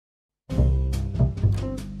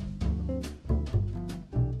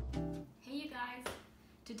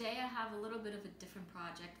today I have a little bit of a different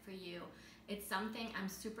project for you. It's something I'm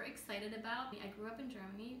super excited about. I grew up in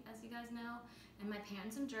Germany, as you guys know, and my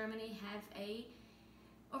parents in Germany have a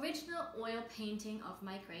original oil painting of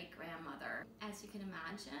my great-grandmother. As you can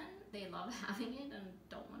imagine, they love having it and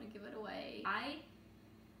don't want to give it away. I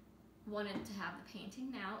wanted to have the painting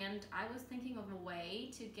now, and I was thinking of a way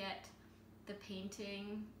to get the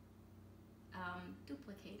painting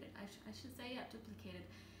duplicated. I should say, yeah, duplicated.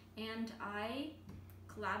 And I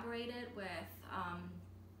collaborated with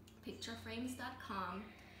pictureframes.com,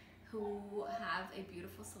 who have a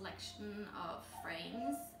beautiful selection of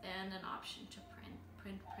frames and an option to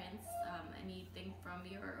print prints, anything from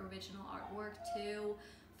your original artwork to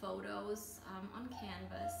photos on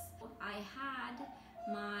canvas. I had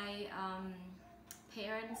my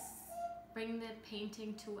parents bring the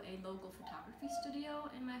painting to a local photography studio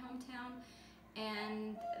in my hometown,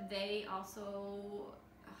 and they also,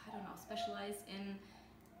 I don't know, specialize in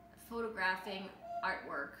photographing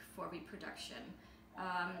artwork for reproduction.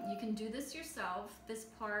 You can do this yourself. This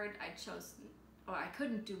part I chose, or I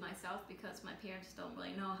couldn't do myself because my parents don't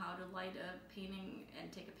really know how to light a painting and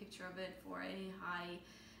take a picture of it for a high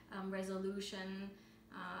resolution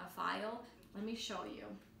file. Let me show you.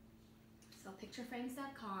 So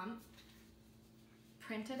pictureframes.com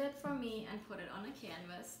printed it for me and put it on a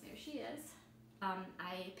canvas. There she is.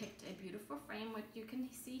 I picked a beautiful frame, what you can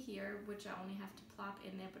see here, which I only have to plop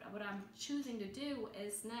in there, but what I'm choosing to do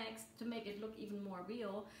is next, to make it look even more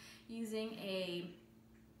real, using a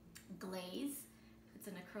glaze. It's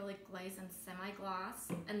an acrylic glaze and semi-gloss,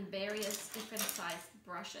 and various different sized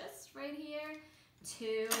brushes right here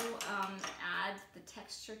to add the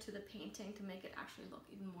texture to the painting to make it actually look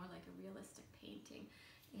even more like a realistic painting.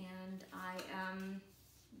 And I am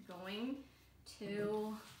going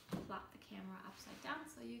to plop the camera upside down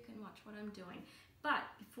so you can watch what I'm doing. But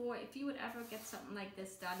if you would ever get something like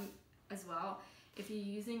this done as well, if you're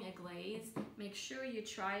using a glaze, make sure you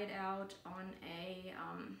try it out on a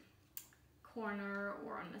corner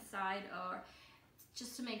or on the side, or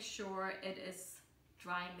just to make sure it is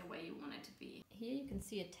drying the way you want it to be. Here you can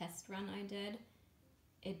see a test run I did.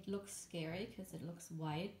 It looks scary because it looks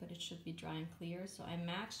white, but it should be dry and clear. So I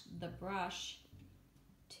matched the brush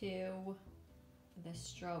to the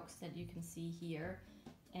strokes that you can see here,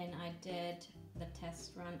 and I did the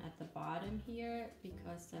test run at the bottom here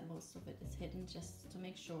because most of it is hidden, just to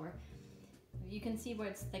make sure. You can see where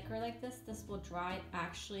it's thicker like this. This will dry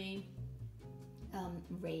actually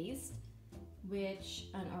raised, which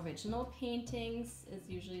on original paintings is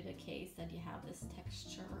usually the case, that you have this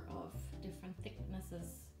texture of different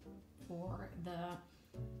thicknesses for the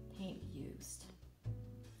paint used.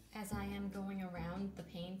 As I am going around the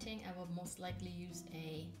painting, I will most likely use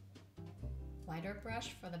a wider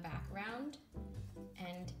brush for the background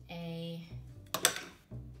and a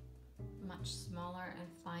much smaller and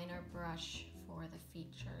finer brush for the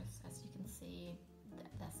features. As you can see,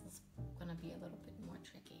 this is going to be a little bit more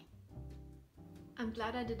tricky. I'm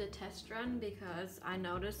glad I did a test run because I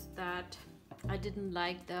noticed that I didn't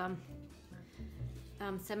like the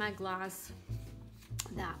semi-gloss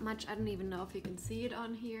that much. I don't even know if you can see it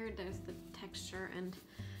on here. There's the texture and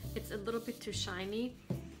it's a little bit too shiny.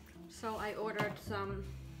 So I ordered some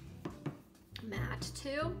matte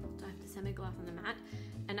too. So I have the semi-gloss and the matte,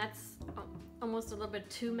 and that's almost a little bit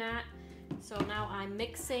too matte. So now I'm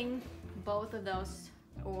mixing both of those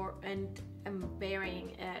and I'm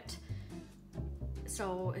varying it.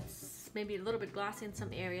 So it's maybe a little bit glossy in some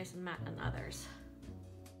areas and matte in others.